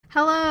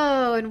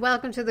Hello, and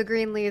welcome to the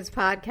Green Leads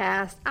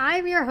Podcast.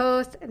 I'm your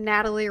host,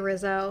 Natalie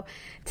Rizzo.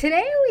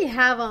 Today we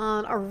have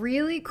on a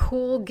really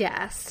cool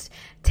guest.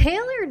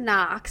 Taylor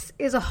Knox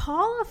is a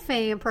Hall of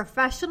Fame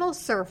professional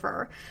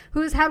surfer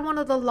who's had one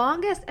of the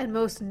longest and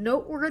most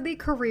noteworthy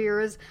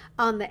careers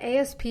on the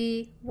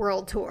ASP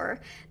World Tour.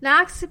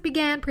 Knox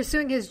began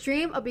pursuing his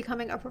dream of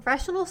becoming a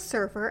professional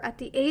surfer at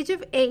the age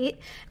of 8,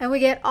 and we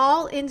get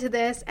all into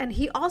this. And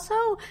he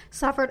also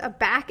suffered a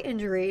back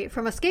injury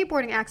from a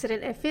skateboarding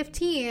accident at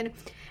 15,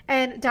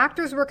 and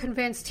doctors were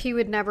convinced he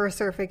would never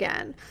surf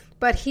again.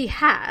 But he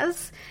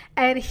has,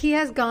 and he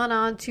has gone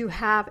on to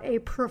have a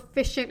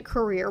proficient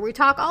career. We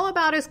talk all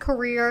about his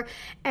career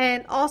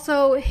and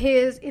also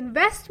his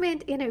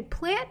investment in a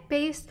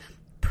plant-based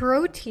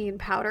protein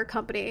powder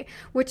company,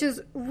 which is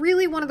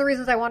really one of the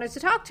reasons I wanted to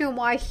talk to him,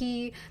 why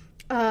he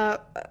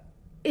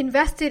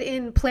invested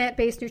in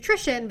plant-based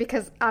nutrition,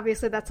 because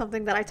obviously that's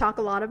something that I talk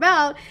a lot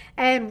about,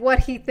 and what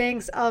he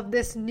thinks of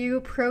this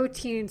new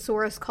protein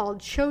source called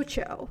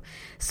Chocho.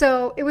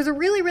 So it was a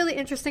really, really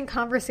interesting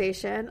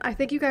conversation. I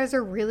think you guys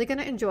are really going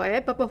to enjoy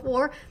it. But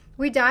before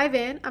we dive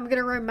in, I'm going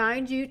to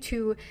remind you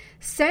to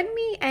send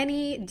me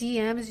any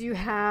DMs you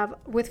have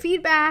with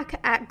feedback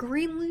at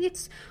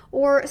Greenleats,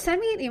 or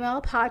send me an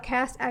email,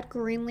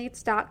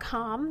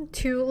 podcast@greenleats.com,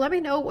 to let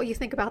me know what you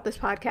think about this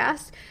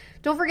podcast.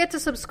 Don't forget to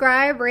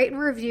subscribe, rate,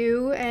 and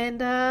review. And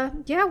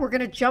we're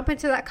going to jump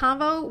into that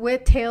convo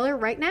with Taylor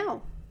right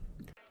now.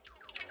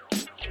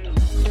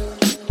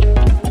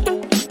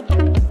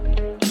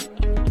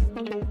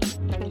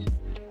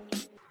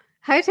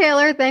 Hi,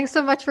 Taylor. Thanks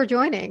so much for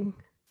joining.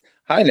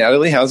 Hi,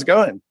 Natalie. How's it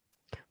going?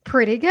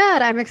 Pretty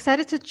good. I'm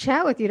excited to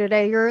chat with you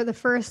today. You're the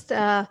first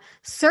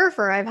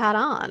surfer I've had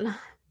on.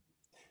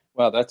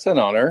 Well, that's an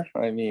honor.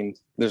 I mean,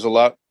 there's a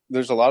lot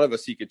of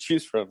us you could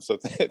choose from. So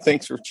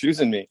thanks for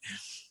choosing me.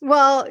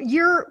 Well,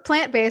 you're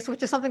plant-based,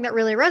 which is something that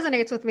really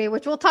resonates with me,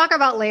 which we'll talk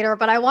about later.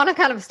 But I want to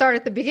kind of start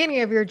at the beginning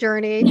of your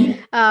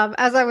journey.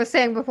 As I was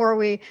saying before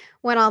we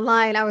went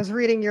online, I was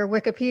reading your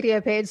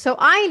Wikipedia page. So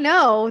I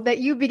know that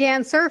you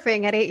began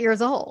surfing at 8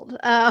 years old.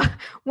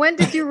 When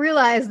did you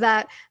realize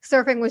that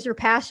surfing was your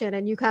passion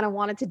and you kind of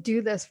wanted to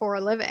do this for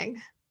a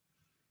living?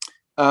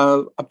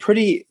 A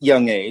pretty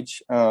young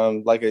age.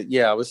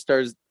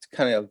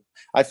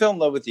 I fell in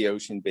love with the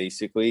ocean,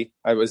 basically.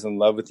 I was in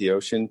love with the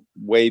ocean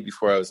way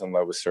before I was in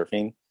love with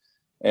surfing.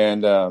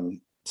 And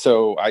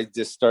so I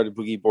just started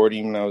boogie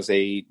boarding when I was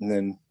 8. And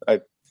then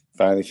I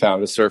finally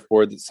found a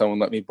surfboard that someone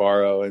let me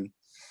borrow. And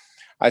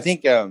I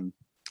think the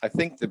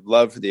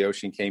love for the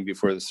ocean came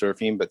before the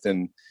surfing. But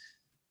then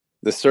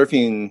the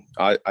surfing,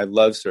 I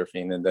love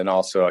surfing. And then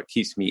also it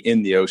keeps me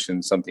in the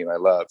ocean, something I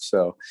love.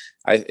 So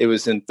it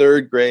was in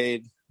 3rd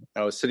grade.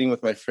 I was sitting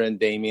with my friend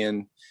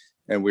Damien,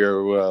 and we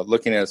were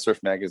looking at a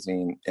surf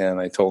magazine, and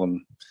I told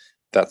him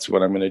that's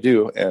what I'm going to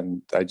do.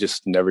 And I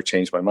just never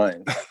changed my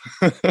mind.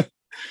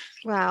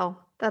 Wow.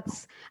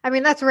 That's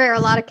rare. A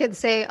lot of kids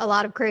say a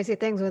lot of crazy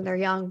things when they're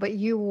young, but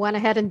you went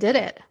ahead and did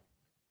it.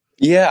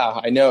 Yeah,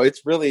 I know.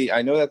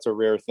 I know that's a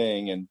rare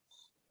thing. And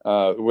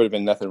it would have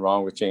been nothing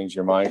wrong with changing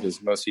your mind,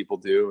 because most people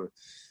do.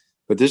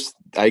 But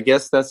I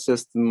guess that's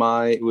just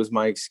it was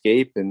my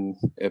escape, and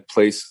a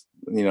place,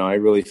 I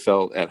really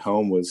felt at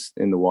home was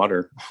in the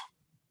water.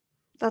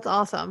 That's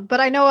awesome. But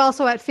I know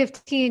also at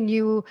 15,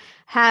 you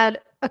had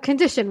a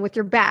condition with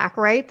your back,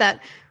 right?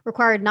 That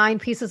required 9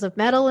 pieces of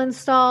metal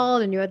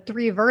installed, and you had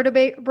 3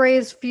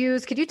 vertebrae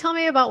fused. Could you tell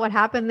me about what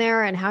happened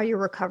there and how you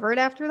recovered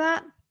after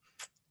that?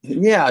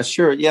 Yeah,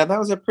 sure. Yeah, that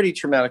was a pretty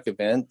traumatic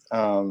event.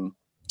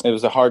 It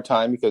was a hard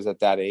time because at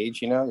that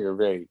age, you're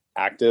very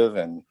active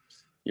and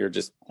you're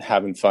just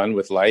having fun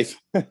with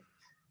life.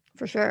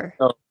 For sure.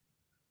 So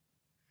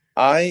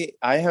I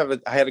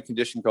had a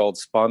condition called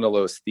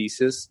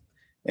spondylolisthesis.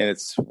 And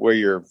it's where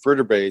your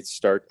vertebrae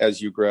start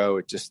as you grow.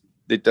 It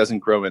doesn't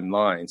grow in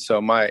line.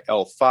 So my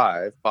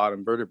L5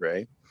 bottom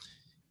vertebrae,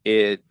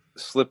 it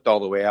slipped all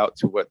the way out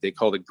to what they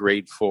called a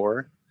grade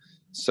 4.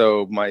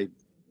 So my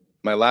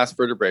last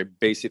vertebrae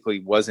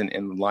basically wasn't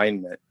in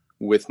alignment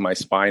with my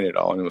spine at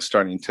all. And it was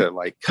starting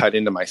to cut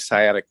into my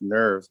sciatic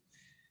nerve.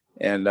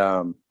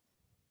 And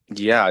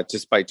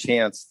just by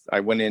chance, I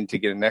went in to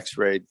get an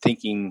x-ray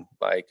thinking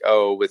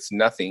it's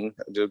nothing.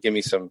 They'll give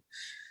me some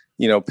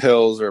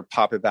pills or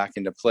pop it back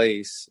into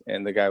place.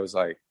 And the guy was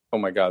like, "Oh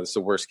my God, this is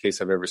the worst case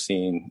I've ever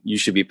seen. You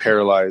should be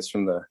paralyzed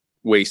from the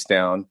waist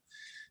down,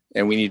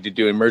 and we need to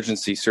do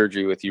emergency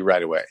surgery with you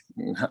right away."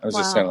 And I was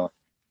just kind of like,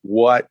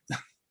 what?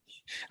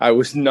 I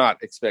was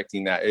not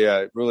expecting that. Yeah,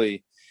 it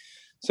really.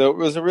 So it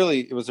was a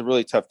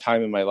really tough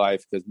time in my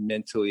life, because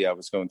mentally I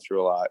was going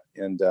through a lot.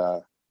 And,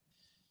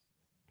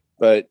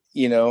 but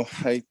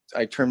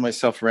I turned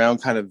myself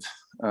around kind of,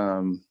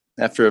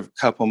 after a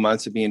couple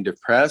months of being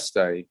depressed.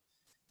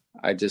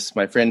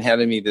 My friend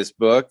handed me this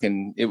book,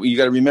 and you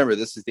got to remember,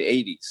 this is the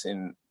 80s.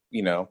 And,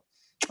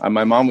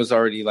 my mom was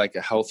already like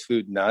a health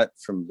food nut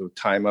from the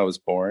time I was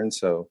born.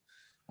 So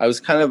I was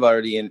kind of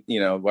already I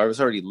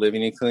was already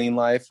living a clean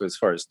life as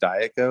far as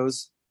diet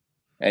goes.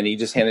 And he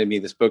just handed me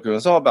this book. It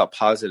was all about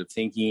positive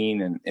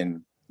thinking. And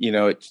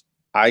it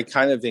I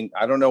kind of think,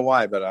 I don't know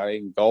why, but I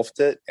engulfed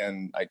it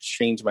and I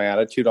changed my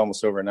attitude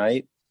almost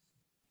overnight.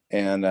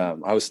 And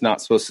I was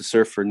not supposed to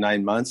surf for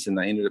 9 months, and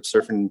I ended up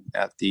surfing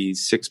at the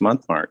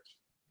 6-month mark.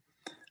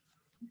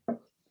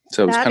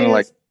 So it was kind of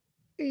like,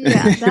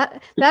 yeah,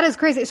 that is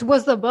crazy. So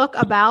was the book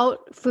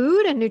about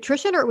food and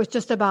nutrition, or it was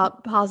just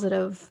about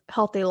positive,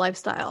 healthy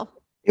lifestyle?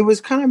 it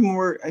was kind of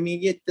more, I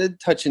mean, it did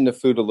touch into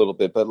food a little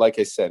bit, but like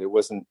I said,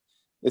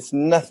 it's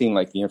nothing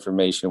like the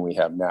information we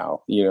have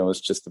now. It's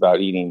just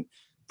about eating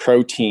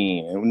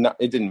protein, and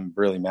it didn't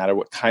really matter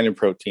what kind of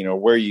protein or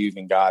where you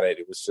even got it.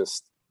 It was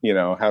just,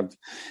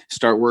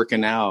 start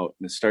working out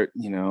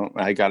and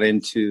I got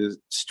into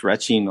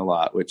stretching a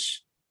lot,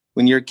 which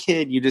when you're a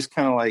kid, you just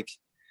kind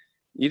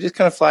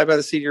of fly by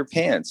the seat of your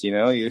pants,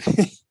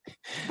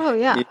 Oh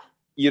yeah.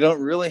 You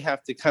don't really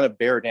have to kind of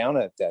bear down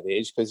at that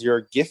age because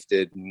you're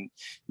gifted and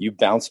you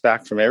bounce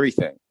back from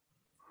everything.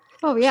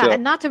 Oh yeah.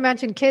 And not to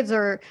mention kids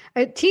or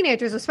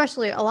teenagers,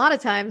 especially a lot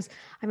of times.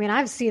 I mean,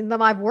 I've seen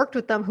them, I've worked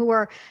with them who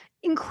are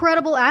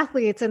incredible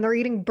athletes and they're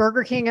eating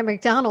Burger King and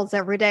McDonald's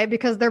every day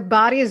because their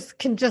bodies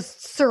can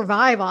just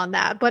survive on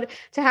that. But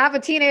to have a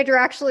teenager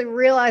actually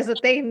realize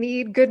that they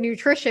need good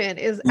nutrition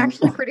is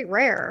actually pretty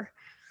rare.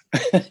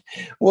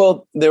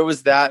 Well, there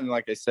was that. And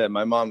like I said,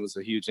 my mom was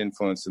a huge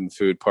influence in the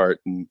food part.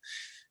 And,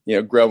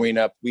 growing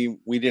up, we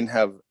didn't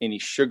have any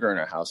sugar in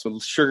our house. So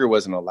sugar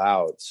wasn't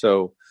allowed.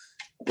 So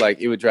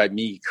like it would drive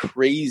me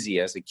crazy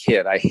as a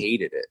kid. I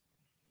hated it.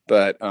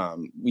 But,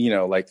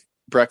 like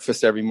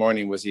breakfast every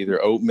morning was either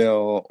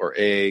oatmeal or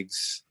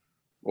eggs,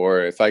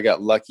 or if I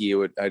got lucky,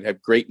 I'd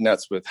have grape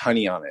nuts with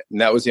honey on it. And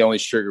that was the only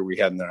sugar we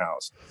had in the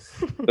house.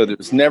 So there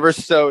was never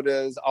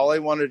sodas. All I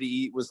wanted to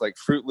eat was like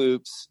Fruit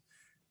Loops,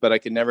 but I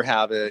could never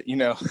have it,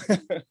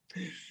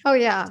 Oh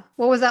yeah.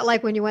 What was that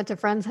like when you went to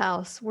friend's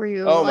house? Were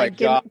you my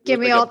God, give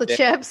me all the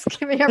chips,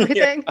 give me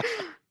everything?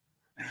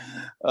 Yeah.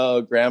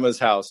 Oh, grandma's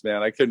house,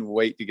 man. I couldn't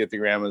wait to get to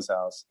grandma's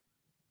house.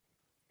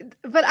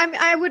 But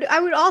I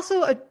would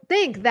also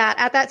think that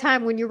at that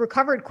time when you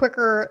recovered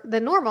quicker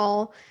than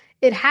normal,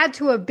 it had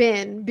to have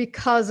been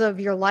because of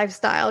your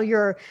lifestyle,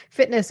 your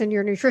fitness and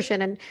your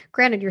nutrition. And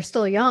granted, you're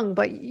still young,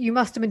 but you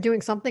must have been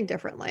doing something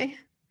differently.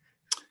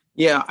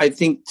 Yeah, I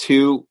think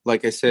too,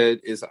 like I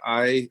said, is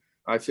I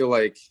feel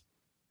like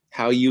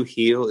how you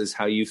heal is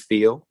how you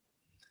feel.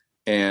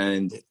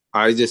 And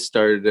I just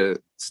started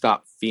to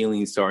stop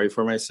feeling sorry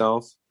for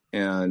myself.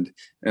 And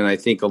I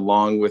think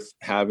along with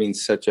having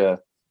such a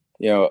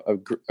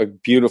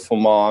beautiful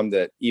mom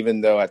that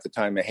even though at the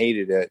time I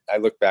hated it, I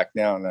look back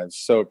now and I'm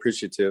so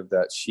appreciative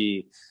that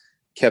she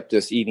kept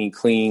us eating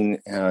clean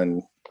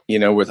and,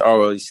 with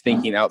always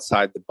thinking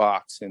outside the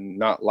box and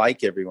not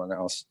like everyone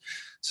else.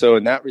 So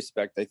in that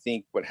respect, I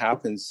think what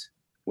happens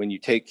when you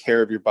take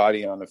care of your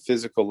body on a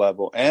physical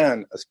level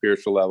and a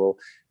spiritual level,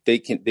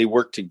 they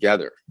work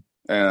together.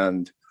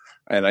 And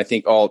I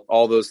think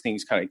all those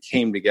things kind of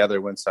came together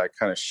once I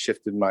kind of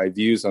shifted my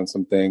views on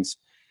some things.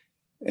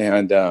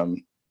 And,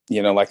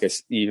 like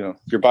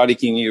your body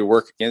can either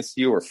work against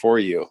you or for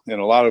you. And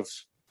a lot of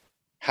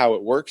how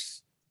it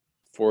works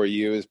for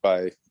you is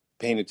by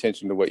paying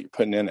attention to what you're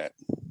putting in it.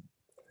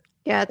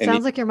 Yeah, it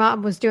sounds like your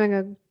mom was doing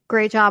a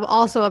great job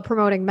also of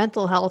promoting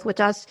mental health, which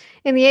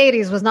in the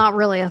 80s was not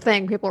really a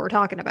thing people were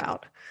talking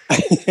about.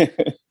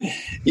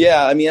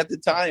 Yeah, I mean, at the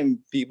time,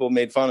 people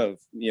made fun of,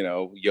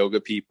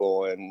 yoga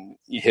people and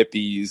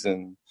hippies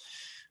and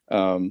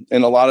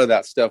a lot of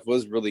that stuff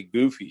was really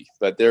goofy,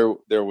 but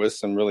there was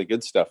some really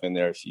good stuff in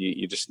there if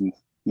you just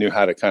knew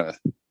how to kind of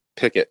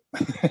pick it.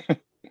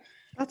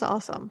 That's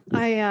awesome.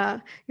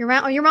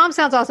 Your mom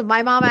sounds awesome.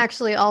 My mom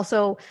actually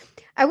also,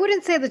 I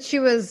wouldn't say that she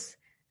was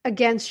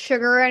against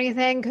sugar or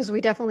anything because we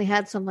definitely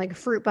had some like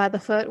fruit by the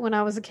foot when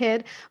I was a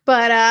kid,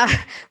 but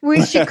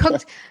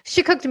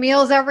she cooked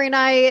meals every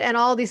night and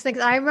all these things.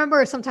 I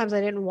remember sometimes I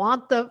didn't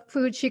want the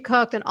food she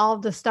cooked and all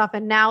of this stuff,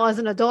 and now as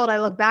an adult I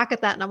look back at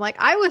that and I'm like,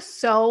 I was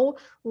so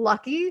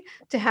lucky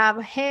to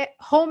have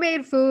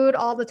homemade food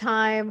all the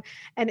time,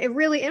 and it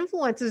really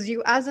influences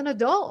you as an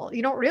adult.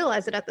 You don't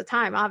realize it at the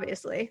time,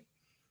 obviously.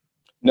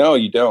 No,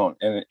 you don't.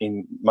 And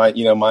in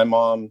my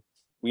mom,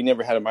 we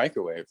never had a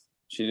microwave.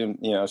 She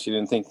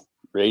didn't think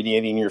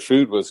radiating your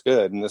food was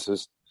good. And this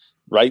is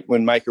right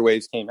when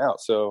microwaves came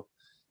out. So,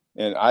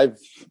 and I've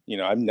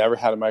never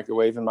had a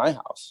microwave in my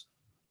house.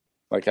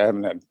 Like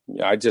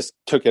I just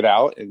took it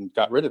out and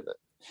got rid of it.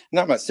 And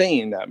I'm not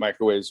saying that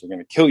microwaves are going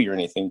to kill you or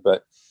anything,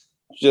 but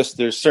just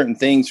there's certain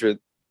things where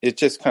it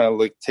just kind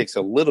of takes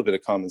a little bit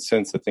of common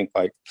sense to think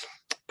like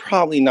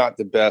probably not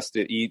the best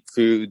to eat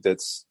food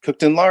that's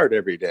cooked in lard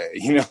every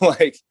day.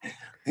 Like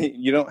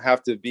you don't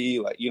have to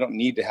be like, you don't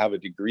need to have a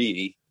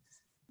degree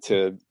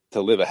to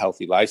live a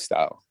healthy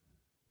lifestyle.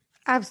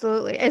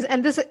 Absolutely.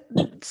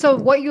 So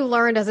what you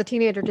learned as a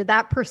teenager, did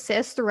that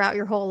persist throughout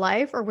your whole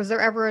life? Or was there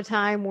ever a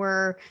time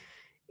where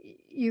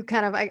you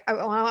kind of,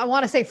 I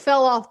want to say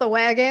fell off the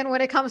wagon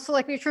when it comes to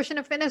like nutrition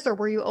and fitness, or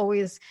were you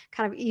always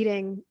kind of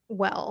eating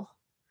well?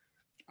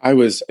 I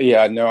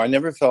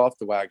never fell off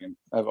the wagon.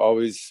 I've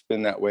always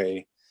been that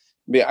way.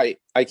 I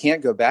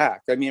can't go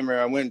back. I remember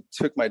I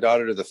took my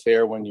daughter to the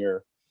fair one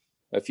year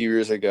a few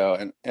years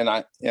ago, and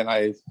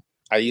I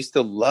used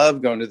to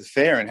love going to the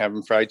fair and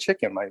having fried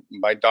chicken.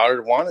 My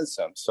daughter wanted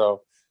some,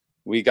 so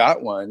we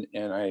got one,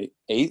 and I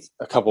ate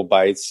a couple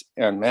bites,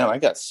 and man, I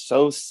got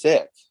so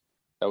sick.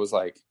 I was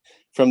like,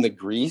 from the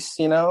grease,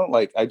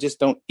 like I just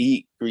don't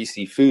eat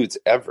greasy foods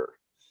ever.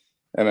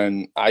 And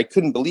then I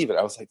couldn't believe it.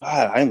 I was like,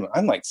 God,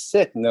 I'm like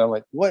sick. And then I'm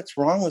like, what's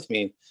wrong with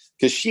me?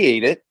 Because she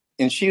ate it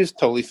and she was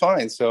totally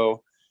fine.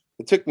 So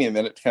it took me a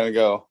minute to kind of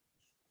go,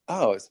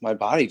 oh, it's my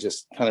body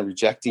just kind of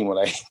rejecting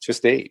what I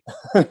just ate.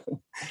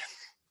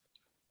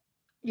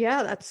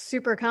 Yeah, that's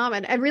super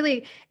common. And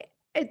really,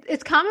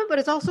 it's common, but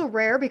it's also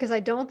rare because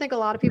I don't think a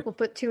lot of people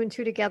put two and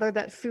two together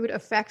that food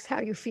affects how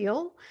you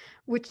feel,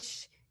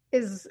 which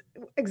is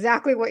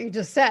exactly what you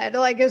just said.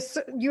 Like, if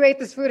you ate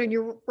this food and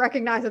you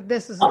recognize that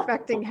this is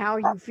affecting how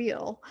you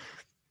feel.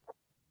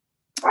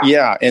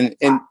 Yeah. And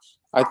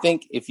I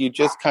think if you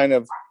just kind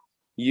of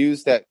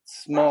use that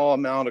small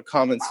amount of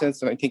common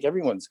sense, and I think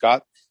everyone's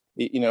got,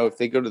 if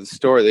they go to the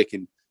store, they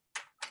can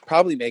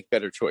probably make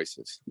better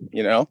choices,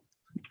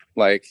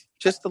 like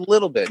just a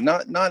little bit,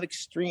 not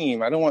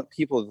extreme. I don't want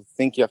people to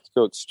think you have to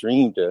go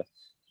extreme. To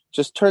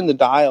just turn the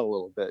dial a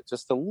little bit,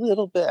 just a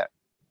little bit,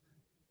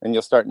 and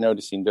you'll start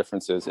noticing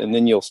differences, and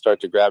then you'll start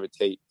to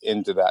gravitate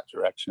into that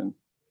direction.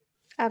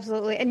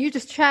 Absolutely. And you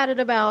just chatted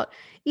about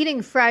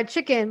eating fried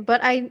chicken, but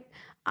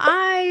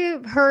I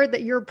heard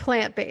that you're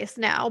plant-based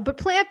now, but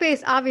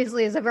plant-based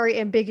obviously is a very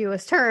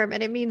ambiguous term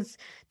and it means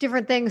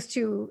different things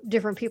to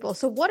different people.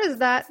 So what does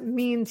that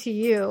mean to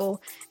you?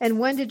 And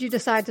when did you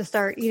decide to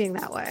start eating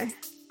that way?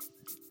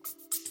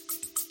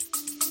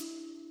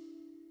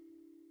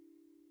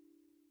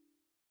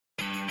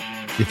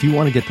 If you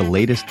want to get the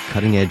latest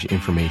cutting-edge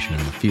information in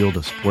the field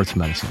of sports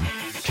medicine,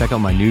 check out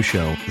my new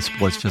show, the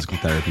Sports Physical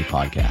Therapy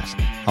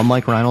Podcast. I'm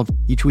Mike Reinold.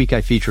 Each week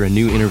I feature a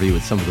new interview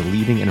with some of the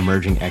leading and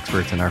emerging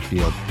experts in our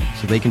field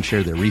so they can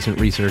share their recent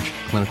research,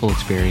 clinical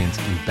experience,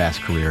 and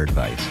best career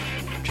advice.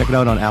 Check it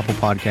out on Apple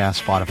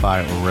Podcasts,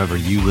 Spotify, or wherever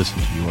you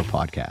listen to your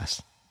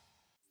podcasts.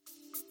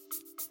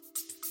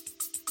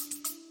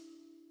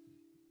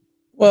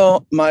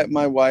 Well,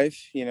 my wife,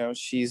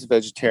 she's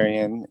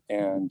vegetarian,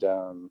 and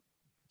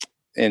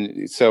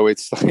so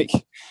it's like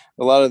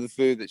a lot of the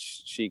food that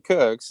she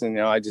cooks, and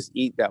I just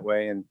eat that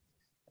way, and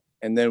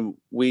then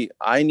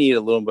I need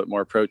a little bit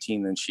more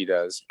protein than she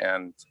does,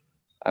 and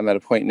I'm at a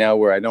point now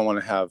where I don't want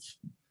to have,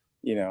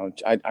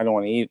 I don't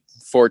want to eat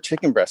 4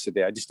 chicken breasts a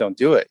day. I just don't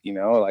do it,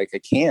 like I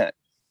can't.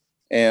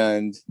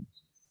 And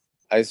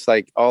I was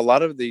like, a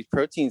lot of the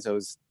proteins I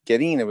was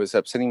getting, it was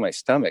upsetting my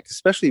stomach,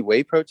 especially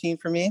whey protein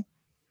for me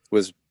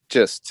was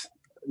just,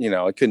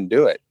 I couldn't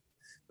do it.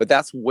 But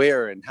that's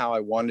where and how I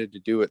wanted to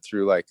do it,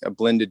 through like a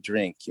blended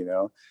drink,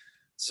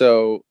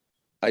 So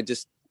I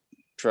just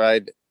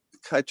I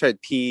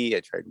tried pea,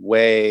 I tried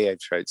whey, I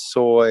tried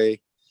soy,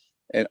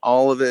 and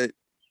all of it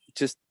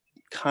just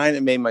kind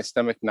of made my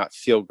stomach not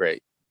feel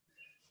great.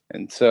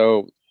 And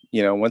so,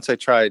 once I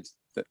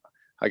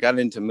got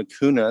into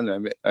Mucuna,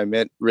 and I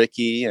met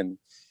Ricky, and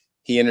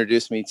he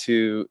introduced me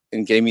to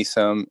and gave me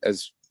some,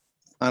 as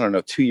I don't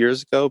know, 2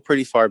 years ago,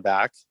 pretty far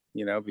back,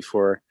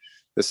 before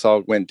this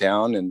all went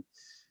down. And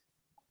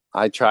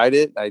I tried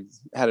it. I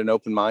had an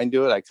open mind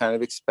to it. I kind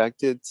of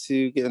expected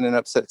to get an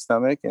upset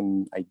stomach,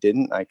 and I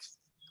didn't.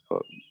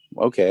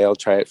 Okay, I'll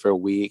try it for a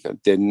week. I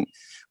didn't.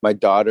 My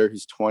daughter,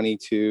 who's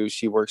 22,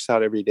 she works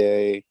out every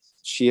day.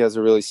 She has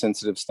a really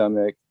sensitive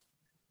stomach.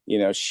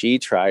 She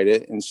tried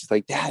it, and she's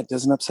like, Dad, it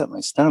doesn't upset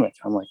my stomach.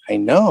 I'm like, I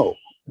know.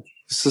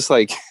 It's just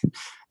like,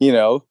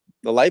 the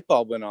light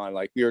bulb went on.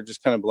 Like, we were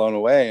just kind of blown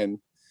away. And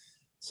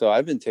so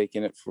I've been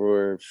taking it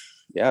for,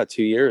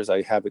 2 years.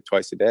 I have it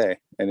twice a day,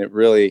 and it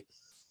really,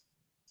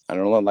 I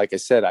don't know. Like I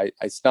said,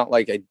 it's not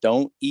like I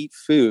don't eat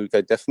food.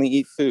 I definitely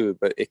eat food,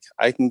 but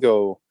I can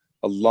go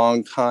a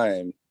long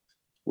time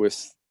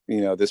with,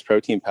 this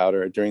protein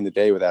powder during the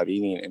day without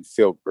eating and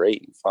feel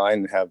great and fine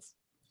and have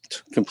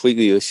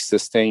completely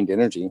sustained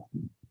energy.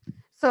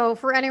 So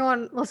for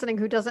anyone listening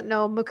who doesn't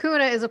know,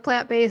 Mucuna is a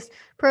plant-based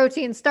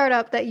protein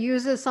startup that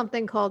uses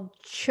something called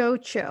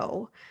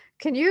chocho.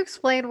 Can you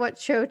explain what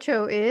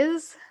chocho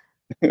is?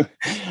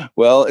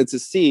 Well, it's a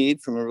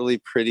seed from a really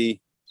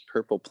pretty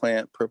purple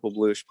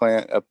bluish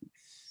plant up.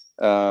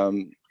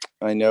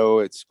 I know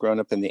it's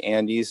grown up in the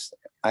Andes.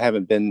 I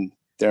haven't been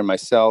there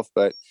myself,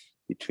 but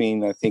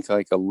between, I think,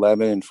 like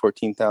 11 and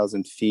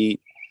 14,000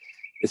 feet,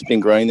 it's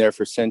been growing there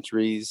for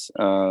centuries.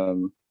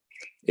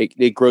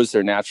 It grows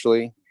there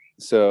naturally.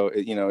 So,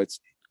 it's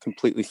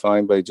completely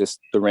fine by just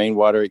the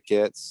rainwater it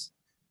gets.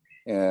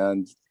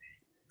 And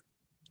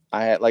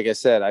like I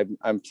said,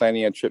 I'm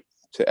planning a trip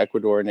to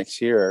Ecuador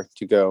next year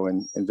to go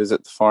and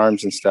visit the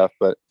farms and stuff,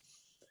 but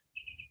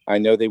I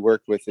know they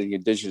work with the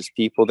indigenous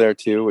people there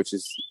too, which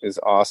is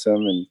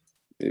awesome. And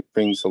it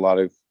brings a lot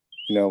of,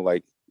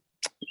 like,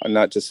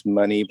 not just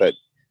money, but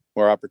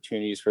more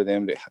opportunities for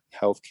them to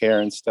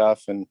healthcare and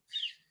stuff. And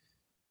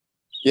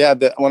yeah,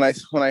 when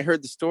I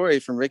heard the story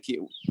from Ricky,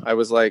 I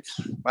was like,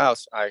 wow,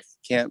 I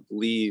can't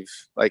believe,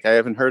 like, I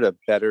haven't heard a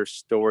better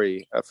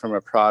story from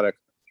a product,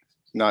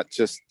 not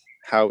just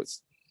how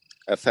it's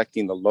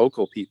affecting the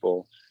local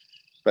people,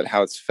 but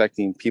how it's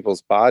affecting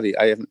people's body.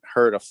 I haven't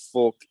heard a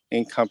full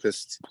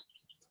encompassed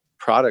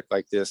product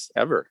like this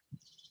ever.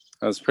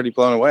 I was pretty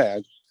blown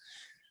away.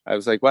 I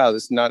was like, wow,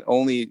 this not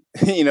only,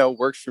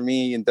 works for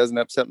me and doesn't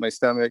upset my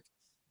stomach,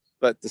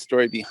 but the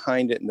story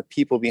behind it and the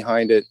people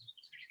behind it.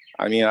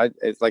 I mean,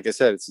 like I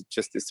said, it's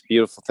a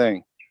beautiful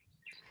thing.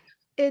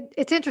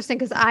 It's interesting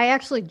because I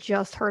actually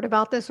just heard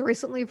about this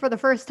recently for the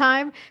first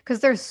time,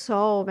 because there's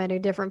so many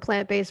different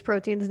plant-based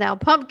proteins now,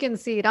 pumpkin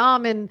seed,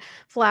 almond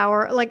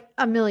flour, like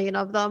a million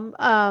of them.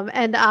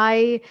 And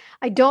I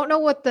don't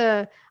know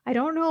I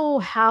don't know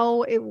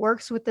how it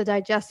works with the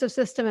digestive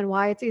system and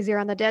why it's easier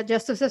on the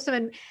digestive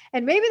system.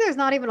 And maybe there's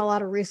not even a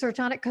lot of research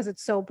on it because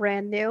it's so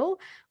brand new,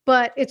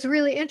 but it's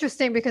really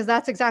interesting because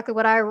that's exactly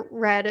what I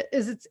read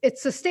is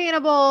it's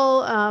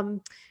sustainable.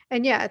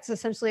 And yeah, it's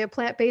essentially a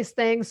plant-based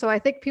thing. So I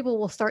think people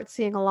will start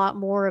seeing a lot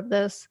more of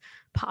this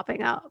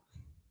popping up.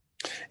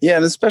 Yeah,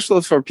 and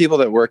especially for people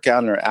that work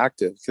out and are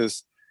active,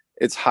 because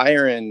it's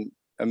higher in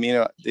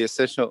the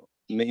essential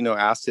amino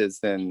acids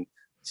than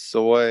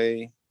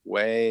soy,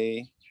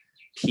 whey,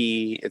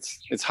 pea.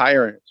 It's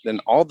higher than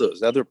all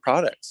those other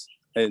products.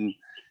 And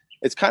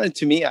it's kind of,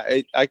 to me,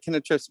 I kind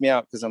of trips me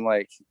out because I'm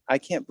like, I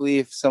can't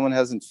believe someone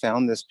hasn't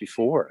found this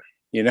before.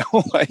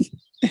 Like,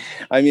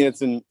 I mean,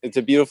 it's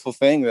a beautiful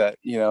thing that,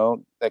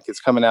 that it's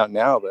coming out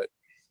now, but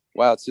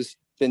wow, it's just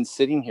been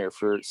sitting here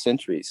for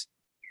centuries.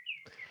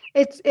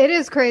 It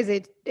is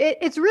crazy.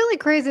 It's really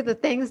crazy the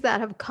things that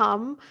have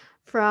come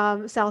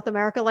from South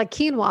America, like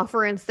quinoa,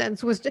 for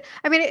instance, quinoa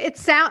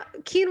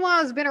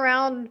has been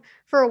around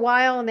for a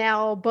while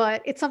now,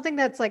 but it's something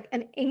that's like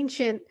an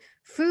ancient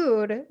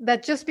food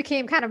that just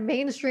became kind of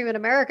mainstream in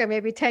America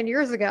maybe 10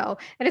 years ago.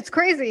 And it's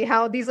crazy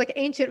how these like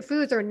ancient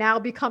foods are now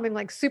becoming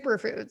like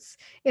superfoods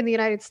in the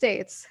United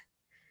States.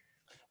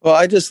 Well,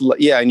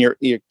 and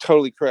you're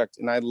totally correct.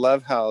 And I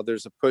love how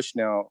there's a push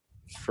now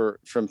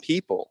from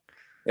people.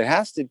 It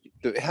has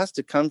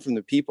to come from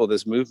the people,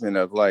 this movement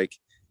of like,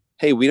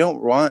 hey, we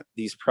don't want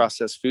these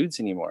processed foods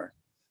anymore.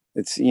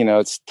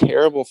 It's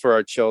terrible for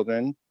our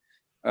children.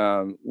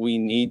 We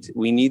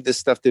need this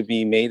stuff to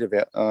be made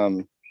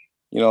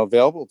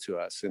available to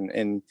us.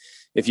 And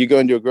if you go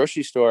into a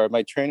grocery store,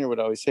 my trainer would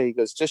always say, he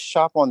goes, just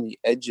shop on the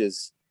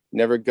edges,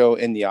 never go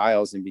in the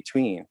aisles in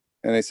between.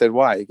 And I said,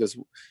 why? He goes,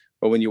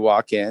 well, when you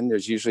walk in,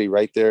 there's usually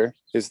right there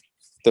is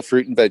the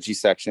fruit and veggie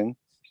section.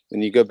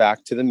 Then you go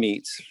back to the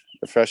meats,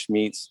 the fresh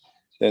meats,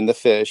 then the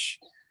fish,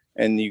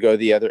 and you go to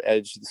the other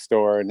edge of the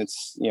store and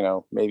it's,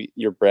 maybe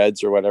your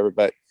breads or whatever,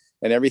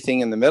 and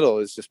everything in the middle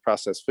is just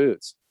processed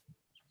foods.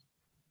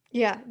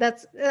 Yeah,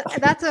 that's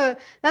a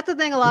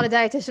thing a lot of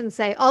dietitians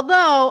say.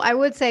 Although I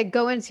would say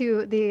go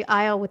into the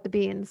aisle with the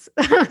beans.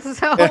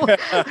 So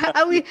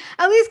at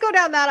least go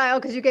down that aisle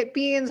because you get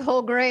beans,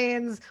 whole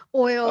grains,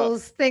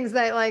 oils, things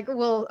that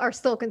are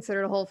still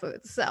considered whole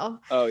foods. So.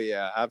 Oh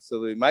yeah,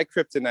 absolutely. My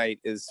kryptonite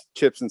is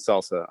chips and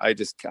salsa. I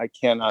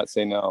cannot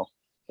say no.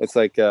 It's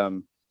like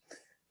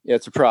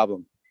it's a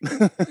problem.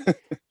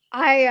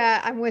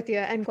 I'm with you,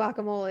 and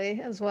guacamole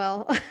as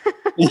well.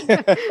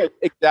 Yeah,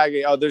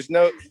 exactly. Oh, there's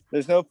no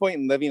point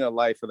in living a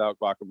life without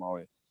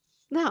guacamole.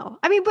 No,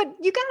 I mean, but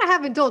you gotta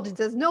have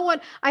indulgences.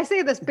 I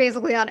say this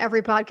basically on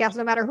every podcast,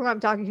 no matter who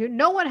I'm talking to.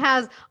 No one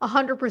has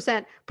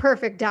 100%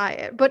 perfect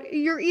diet, but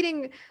you're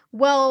eating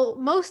well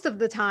most of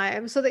the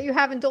time so that you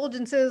have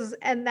indulgences,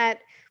 and that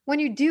when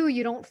you do,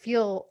 you don't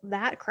feel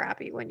that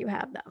crappy when you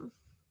have them.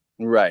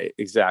 Right,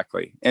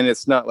 exactly. And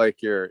it's not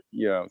like you're,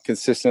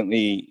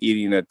 consistently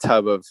eating a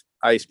tub of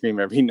ice cream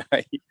every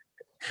night,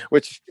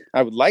 which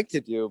I would like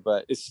to do,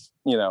 but it's,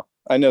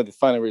 I know the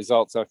final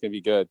result's not going to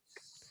be good.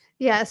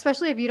 Yeah,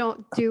 especially if you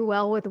don't do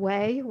well with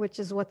whey, which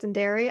is what's in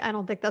dairy. I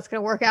don't think that's going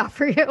to work out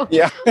for you.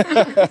 Yeah.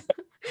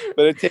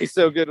 But it tastes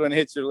so good when it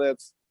hits your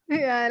lips.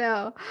 Yeah, I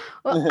know.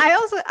 Well,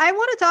 I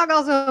want to talk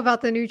also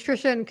about the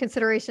nutrition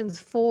considerations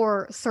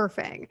for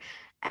surfing.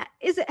 How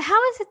is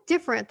it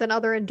different than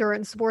other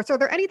endurance sports? Are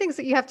there any things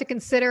that you have to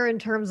consider in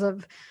terms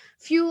of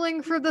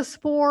fueling for the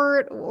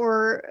sport,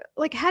 or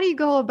like how do you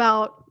go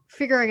about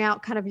figuring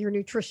out kind of your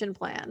nutrition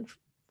plan?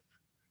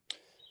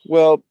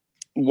 Well,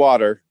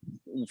 water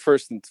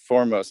first and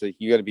foremost. Like,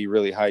 you got to be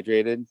really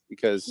hydrated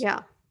because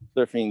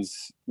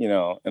surfing's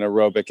an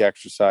aerobic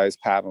exercise,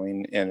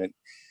 paddling, and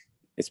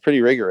it's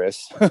pretty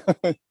rigorous.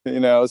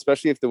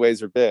 Especially if the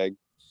waves are big.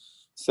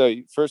 So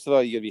first of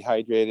all, you got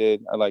to be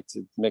hydrated. I like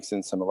to mix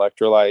in some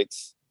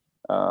electrolytes.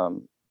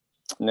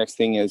 Next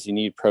thing is you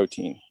need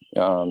protein,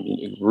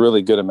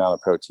 really good amount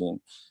of protein.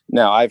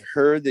 Now, I've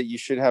heard that you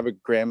should have a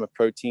gram of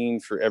protein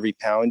for every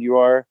pound you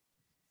are,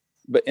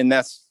 and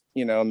that's,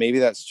 maybe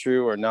that's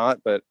true or not,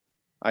 but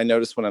I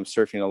notice when I'm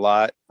surfing a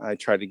lot, I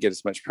try to get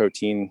as much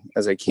protein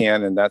as I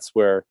can. And that's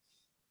where,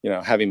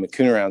 having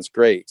Mikuna Round is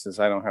great, since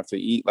I don't have to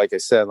eat, like I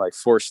said, like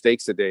 4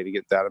 steaks a day to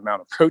get that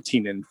amount of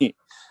protein in me.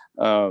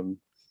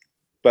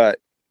 But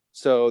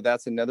so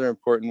that's another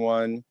important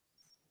one.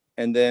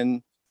 And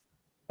then,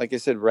 like I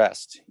said,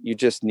 rest. You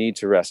just need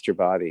to rest your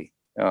body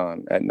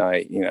at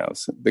night.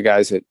 So the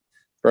guys that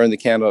burn the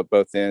candle at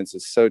both ends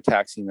is so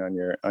taxing on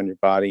your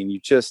body, and you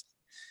just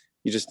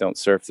you just don't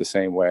surf the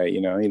same way,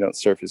 you don't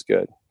surf as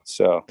good.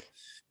 So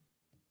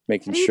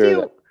making How do you sure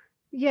deal, that,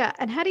 yeah,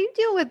 and how do you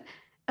deal with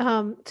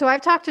so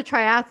I've talked to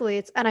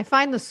triathletes and I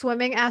find the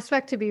swimming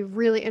aspect to be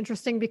really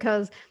interesting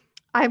because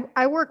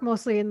I work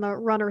mostly in the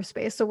runner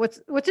space. So what's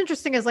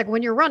interesting is like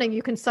when you're running,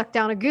 you can suck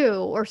down a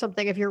goo or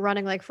something if you're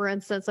running, like for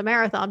instance, a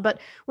marathon. But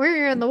when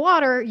you're in the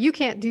water, you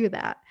can't do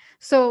that.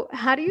 So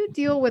how do you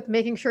deal with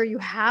making sure you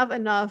have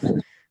enough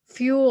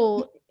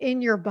fuel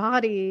in your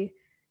body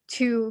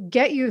to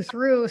get you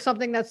through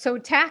something that's so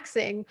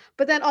taxing,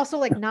 but then also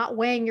like not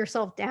weighing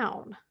yourself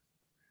down?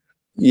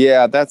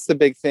 yeah, that's the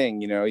big thing,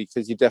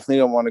 because you definitely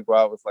don't want to go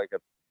out with like a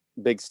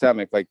big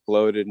stomach, like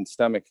bloated and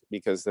stomach,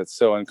 because that's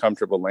so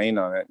uncomfortable laying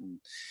on it.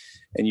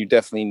 And you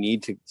definitely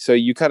need to, so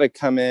you kind of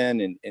come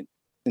in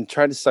and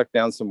try to suck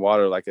down some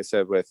water, like I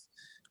said, with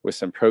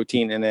some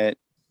protein in it,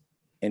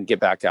 and get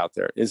back out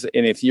there.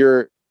 And if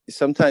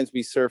sometimes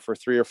we surf for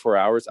 3 or 4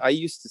 hours. I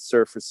used to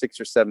surf for 6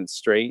 or 7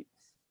 straight,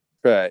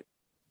 but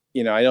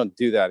I don't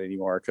do that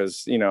anymore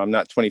because I'm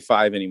not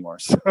 25 anymore.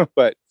 So,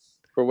 but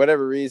for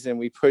whatever reason,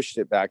 we pushed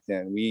it back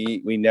then.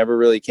 We never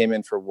really came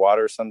in for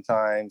water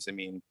sometimes. I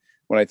mean,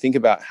 when I think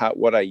about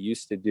what I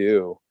used to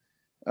do,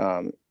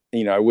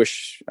 I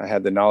wish I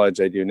had the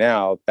knowledge I do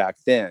now back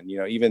then.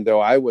 Even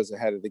though I was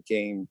ahead of the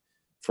game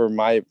for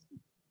my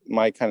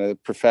kind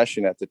of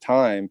profession at the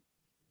time,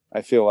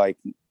 I feel like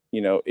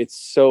it's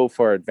so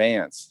far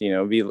advanced.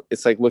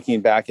 It's like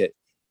looking back at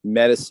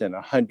medicine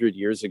 100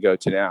 years ago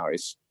to now.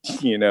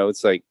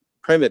 It's like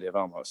primitive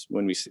almost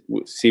when we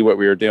see what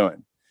we were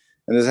doing.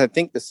 And I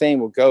think the same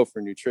will go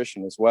for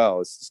nutrition as well.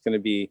 It's just going to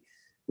be,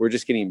 we're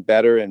just getting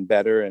better and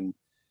better. And,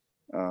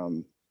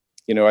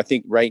 I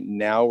think right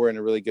now we're in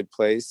a really good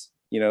place,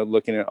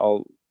 looking at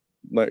all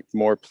like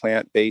more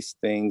plant-based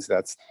things.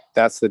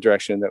 That's the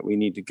direction that we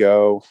need to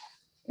go,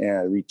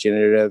 and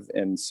regenerative.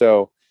 And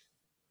so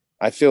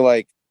I feel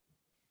like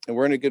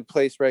we're in a good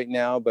place right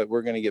now, but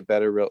we're going to get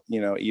better.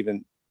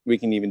 Even we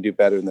can even do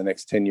better in the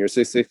next 10 years.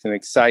 It's an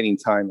exciting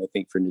time, I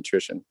think, for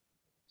nutrition.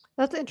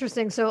 That's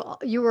interesting. So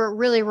you were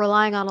really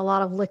relying on a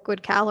lot of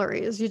liquid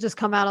calories. You just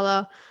come out of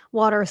the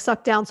water,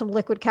 suck down some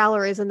liquid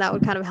calories, and that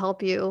would kind of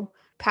help you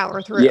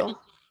power through.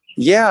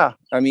 Yeah.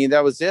 I mean,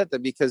 that was it.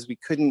 That because we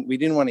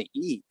didn't want to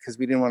eat because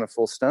we didn't want a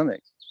full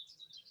stomach.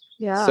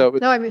 Yeah. So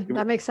no, I mean,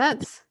 that makes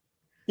sense.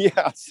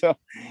 Yeah. So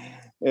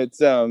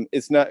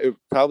it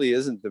probably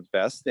isn't the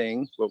best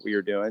thing what we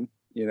were doing,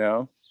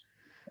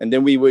 and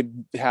then we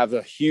would have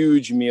a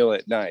huge meal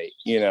at night,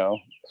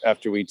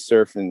 after we'd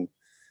surf, and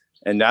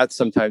that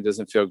sometimes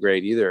doesn't feel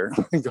great either.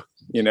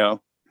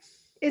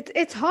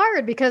 It's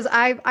hard because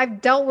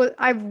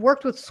I've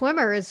worked with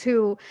swimmers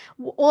who,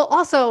 well,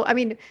 also, I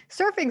mean,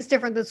 surfing's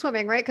different than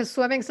swimming, right? Because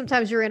swimming,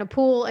 sometimes you're in a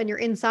pool and you're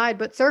inside,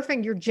 but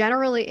surfing, you're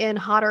generally in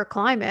hotter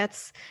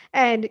climates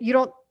and you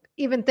don't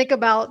even think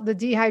about the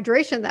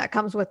dehydration that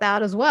comes with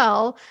that as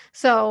well.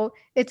 So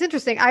it's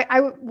interesting.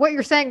 What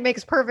you're saying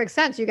makes perfect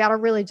sense. You got to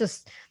really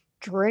just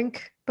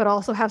drink, but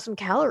also have some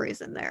calories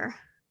in there.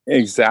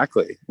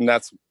 Exactly. And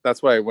that's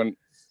why when,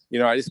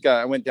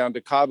 I went down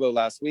to Cabo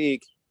last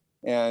week,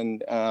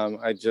 and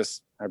I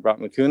brought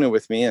Makuna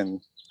with me,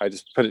 and I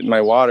just put it in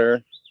my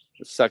water,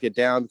 suck it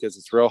down because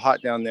it's real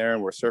hot down there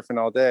and we're surfing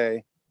all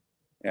day.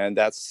 And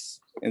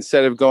that's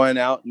instead of going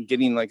out and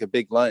getting like a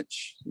big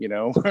lunch,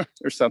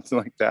 or something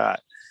like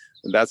that.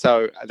 And that's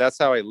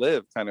how I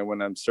live kind of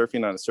when I'm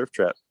surfing on a surf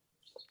trip.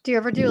 Do you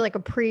ever do like a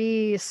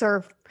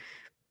pre-surf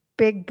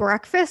big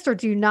breakfast, or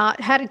do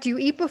you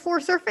eat before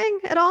surfing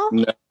at all?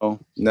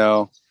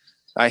 No.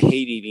 I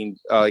hate eating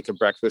like a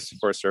breakfast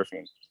before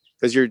surfing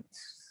because you're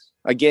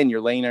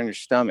laying on your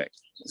stomach.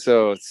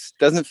 So it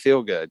doesn't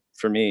feel good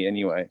for me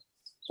anyway.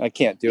 I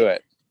can't do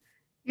it.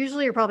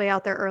 Usually you're probably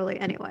out there early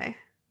anyway.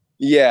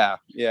 Yeah.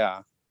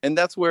 And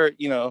that's where,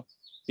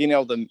 being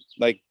able to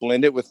like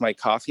blend it with my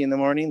coffee in the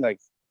morning, like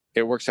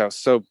it works out.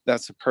 So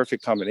that's a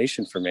perfect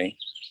combination for me,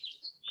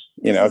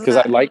 because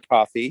I like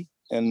coffee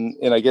and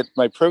I get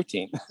my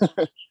protein.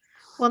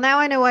 Well, now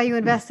I know why you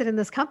invested in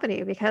this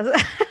company, because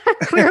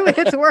clearly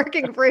it's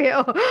working for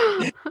you.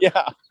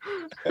 Yeah.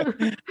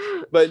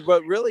 But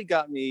what really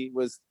got me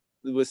was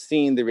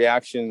seeing the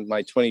reaction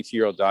my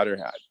 22-year-old daughter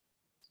had,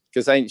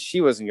 because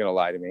she wasn't going to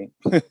lie to me.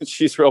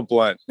 She's real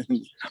blunt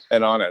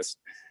and honest.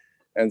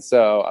 And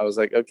so I was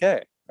like,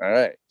 okay, all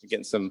right, you're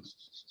getting some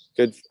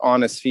good,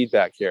 honest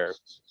feedback here.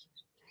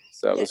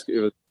 So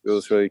it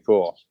was really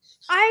cool.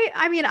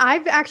 I mean,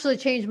 I've actually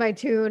changed my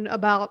tune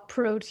about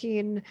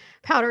protein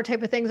powder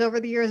type of things over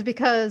the years,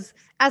 because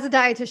as a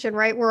dietitian,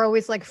 right, we're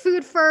always like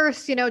food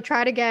first,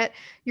 try to get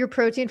your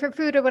protein from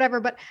food or whatever.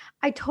 But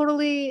I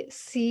totally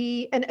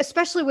see, and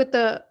especially with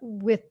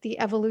the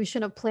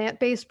evolution of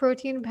plant-based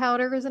protein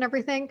powders and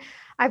everything,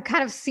 I've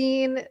kind of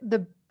seen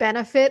the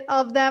benefit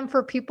of them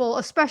for people,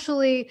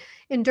 especially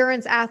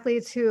endurance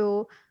athletes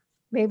who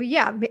maybe,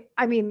 yeah.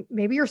 I mean,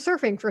 maybe you're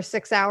surfing for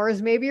 6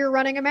 hours. Maybe you're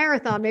running a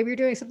marathon. Maybe you're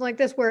doing something like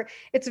this where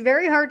it's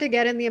very hard to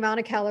get in the amount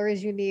of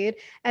calories you need.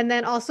 And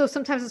then also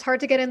sometimes it's hard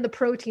to get in the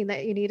protein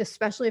that you need,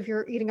 especially if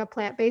you're eating a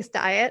plant-based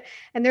diet.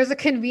 And there's a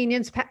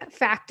convenience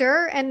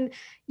factor, and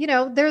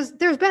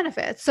there's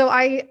benefits. So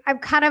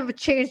I've kind of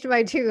changed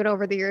my tune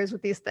over the years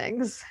with these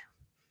things.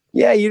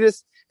 Yeah,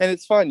 and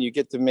it's fun. You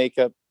get to make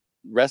up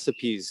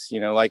recipes,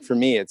 like for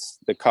me, it's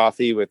the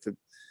coffee with the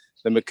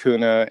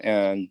Mucuna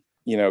and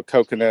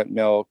coconut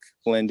milk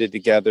blended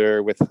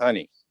together with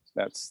honey.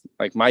 That's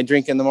like my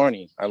drink in the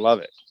morning. I love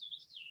it.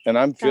 And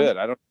I'm good.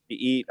 I don't have to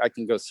eat. I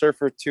can go surf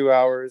for 2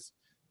 hours,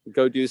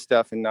 go do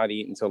stuff and not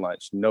eat until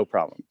lunch. No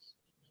problem.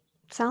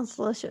 Sounds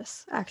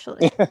delicious,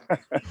 actually.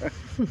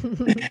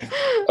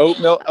 Oat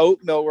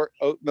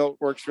milk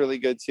works really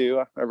good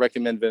too. I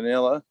recommend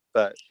vanilla,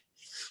 but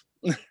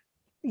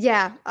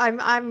yeah,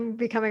 I'm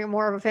becoming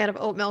more of a fan of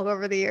oat milk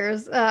over the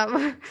years.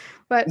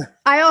 But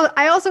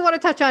I also want to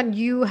touch on,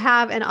 you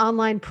have an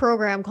online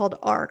program called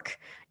ARC,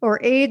 or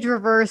Age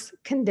Reverse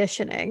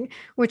Conditioning,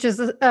 which is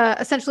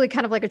essentially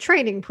kind of like a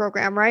training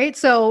program, right?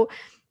 So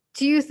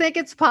do you think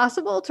it's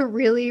possible to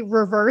really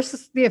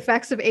reverse the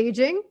effects of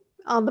aging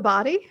on the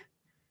body?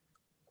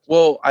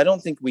 Well, I don't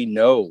think we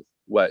know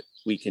what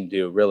we can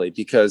do really,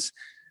 because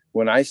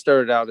when I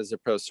started out as a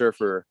pro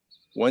surfer,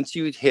 once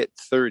you hit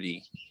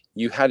 30,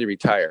 you had to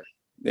retire.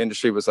 The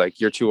industry was like,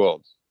 you're too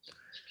old.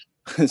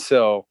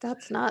 So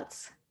that's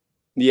nuts.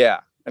 Yeah.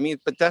 I mean,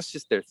 but that's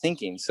just their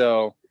thinking.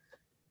 So,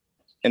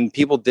 and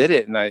people did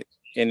it, and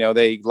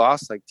they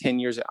lost like 10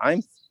 years.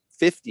 I'm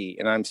 50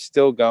 and I'm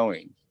still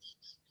going.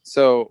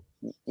 So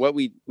what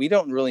we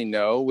don't really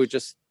know.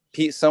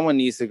 Someone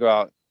needs to go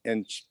out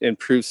and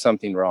prove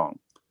something wrong.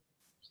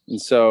 And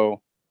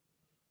so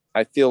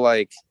I feel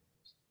like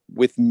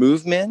with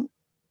movement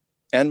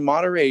and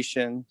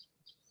moderation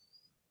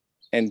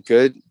and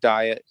good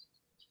diet,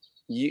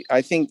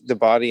 I think the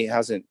body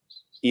hasn't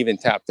even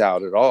tapped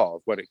out at all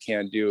of what it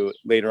can do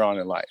later on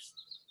in life.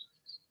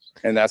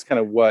 And that's kind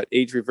of what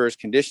age reverse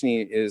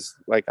conditioning is.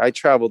 Like, I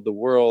traveled the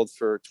world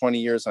for 20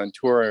 years on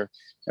tour,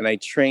 and I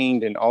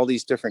trained in all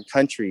these different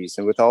countries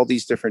and with all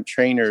these different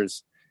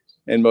trainers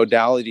and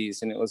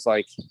modalities. And it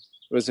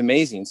was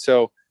amazing.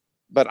 So,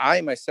 but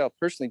I myself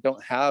personally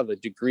don't have a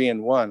degree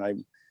in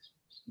one.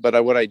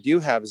 What I do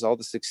have is all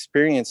this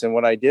experience. And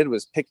what I did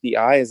was pick the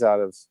eyes out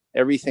of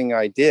everything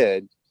I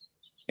did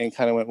and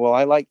kind of went, well,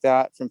 I like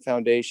that from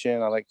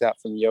foundation. I like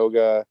that from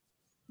yoga.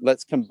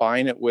 Let's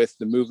combine it with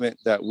the movement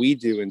that we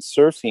do in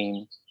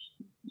surfing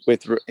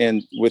with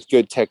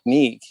good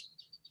technique.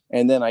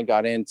 And then I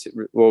got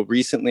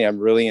recently I'm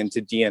really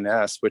into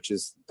DNS, which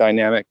is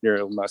dynamic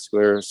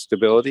neuromuscular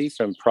stability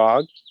from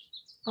Prague.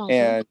 Awesome.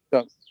 And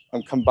so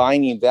I'm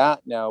combining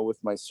that now with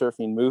my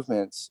surfing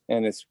movements.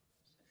 And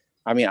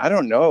I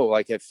don't know,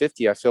 like at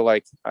 50, I feel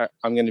like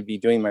I'm going to be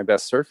doing my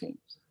best surfing.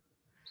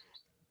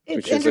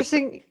 It's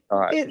interesting.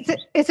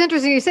 It's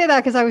interesting you say that,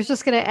 because I was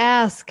just going to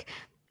ask,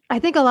 I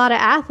think a lot of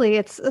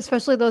athletes,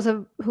 especially those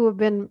who have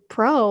been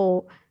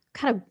pro,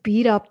 kind of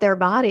beat up their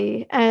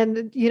body.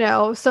 And,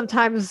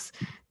 sometimes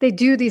they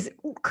do these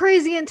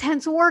crazy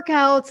intense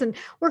workouts and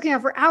working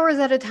out for hours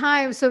at a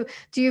time. So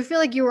do you feel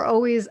like you were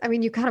always,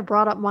 you kind of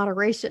brought up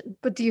moderation,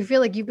 but do you feel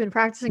like you've been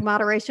practicing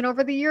moderation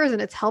over the years and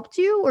it's helped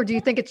you? Or do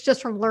you think it's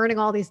just from learning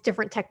all these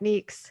different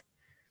techniques?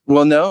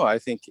 Well, no,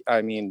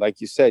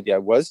 like you said, I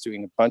was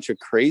doing a bunch of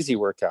crazy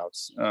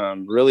workouts,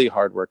 really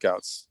hard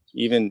workouts,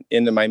 even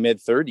into my mid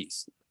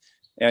 30s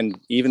and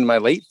even my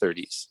late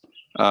 30s.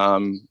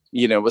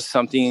 Was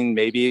something,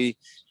 maybe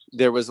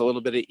there was a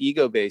little bit of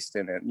ego based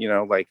in it,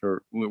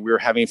 we were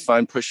having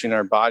fun pushing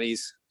our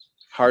bodies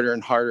harder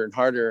and harder and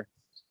harder.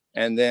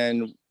 And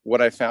then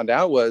what I found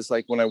out was,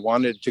 like, when I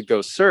wanted to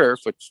go surf,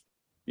 which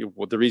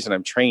the reason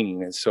I'm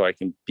training is so I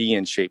can be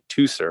in shape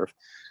to surf,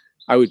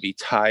 I would be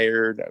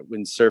tired. I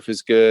wouldn't surf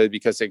as good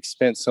because I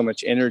spent so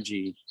much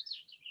energy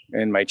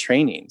in my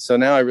training. So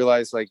now I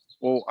realize, like,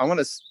 well, I want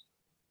to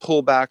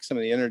pull back some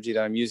of the energy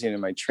that I'm using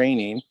in my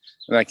training,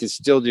 and I can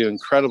still do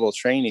incredible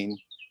training.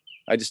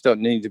 I just don't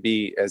need to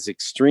be as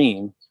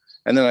extreme.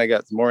 And then I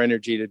got more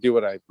energy to do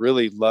what I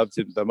really loved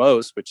the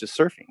most, which is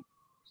surfing.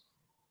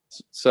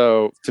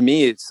 So to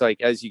me, it's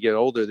like, as you get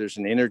older, there's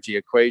an energy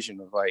equation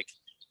of, like,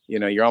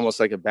 you're almost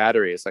like a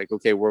battery. It's like,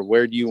 okay,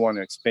 where do you want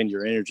to expend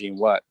your energy, and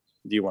what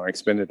do you want to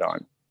expend it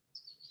on?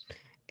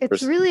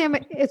 It's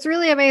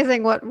really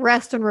amazing what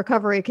rest and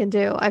recovery can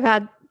do. I've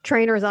had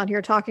trainers on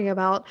here talking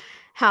about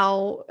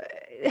how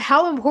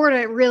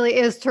important it really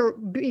is to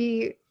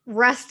be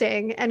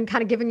resting and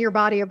kind of giving your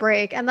body a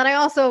break. And then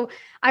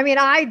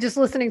I just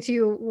listening to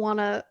you want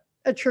to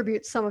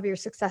attribute some of your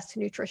success to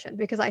nutrition,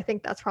 because I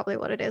think that's probably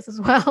what it is as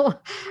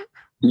well.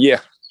 Yeah.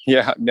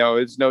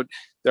 No,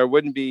 I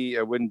wouldn't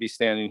be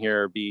standing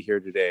here or be here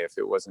today if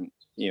it wasn't,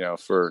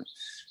 for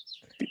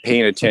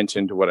paying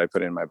attention to what I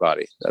put in my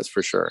body. That's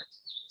for sure.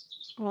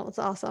 Well, it's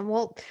awesome.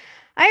 Well,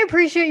 I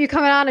appreciate you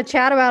coming on to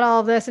chat about all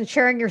of this and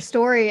sharing your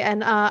story.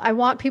 And I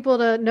want people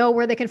to know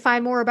where they can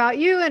find more about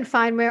you and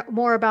find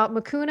more about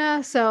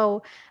Mucuna.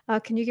 So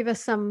can you give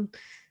us some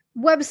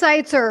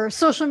websites or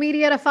social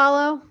media to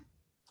follow?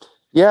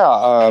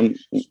 Yeah,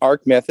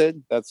 ARC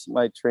Method. That's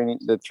my training.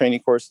 The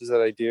training courses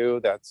that I do.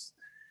 That's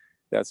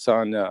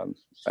on.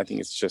 I think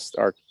it's just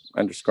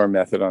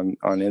ARC_method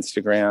on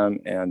Instagram,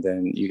 and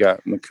then you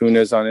got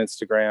Macuna's on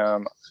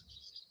Instagram.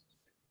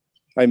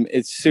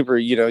 It's super.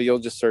 You'll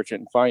just search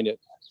it and find it.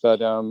 But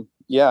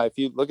yeah, if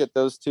you look at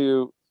those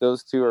two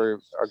are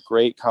a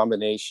great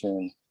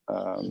combination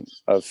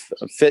of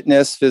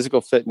fitness,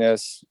 physical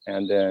fitness,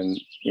 and then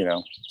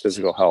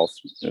physical health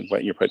and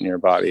what you're putting in your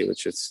body,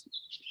 which is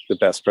the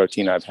best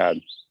protein I've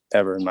had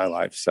ever in my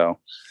life. So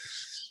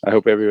I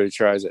hope everybody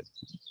tries it.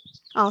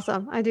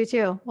 Awesome. I do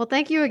too. Well,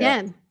 thank you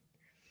again.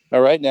 Yeah.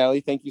 All right,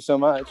 Natalie. Thank you so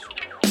much.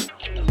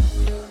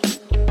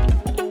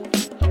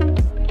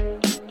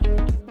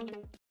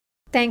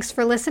 Thanks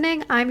for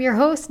listening. I'm your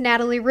host,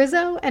 Natalie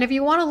Rizzo. And if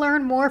you want to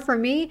learn more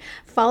from me,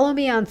 follow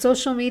me on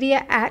social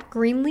media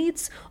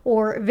 @Greenleats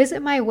or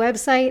visit my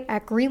website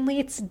at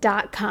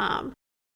greenleats.com.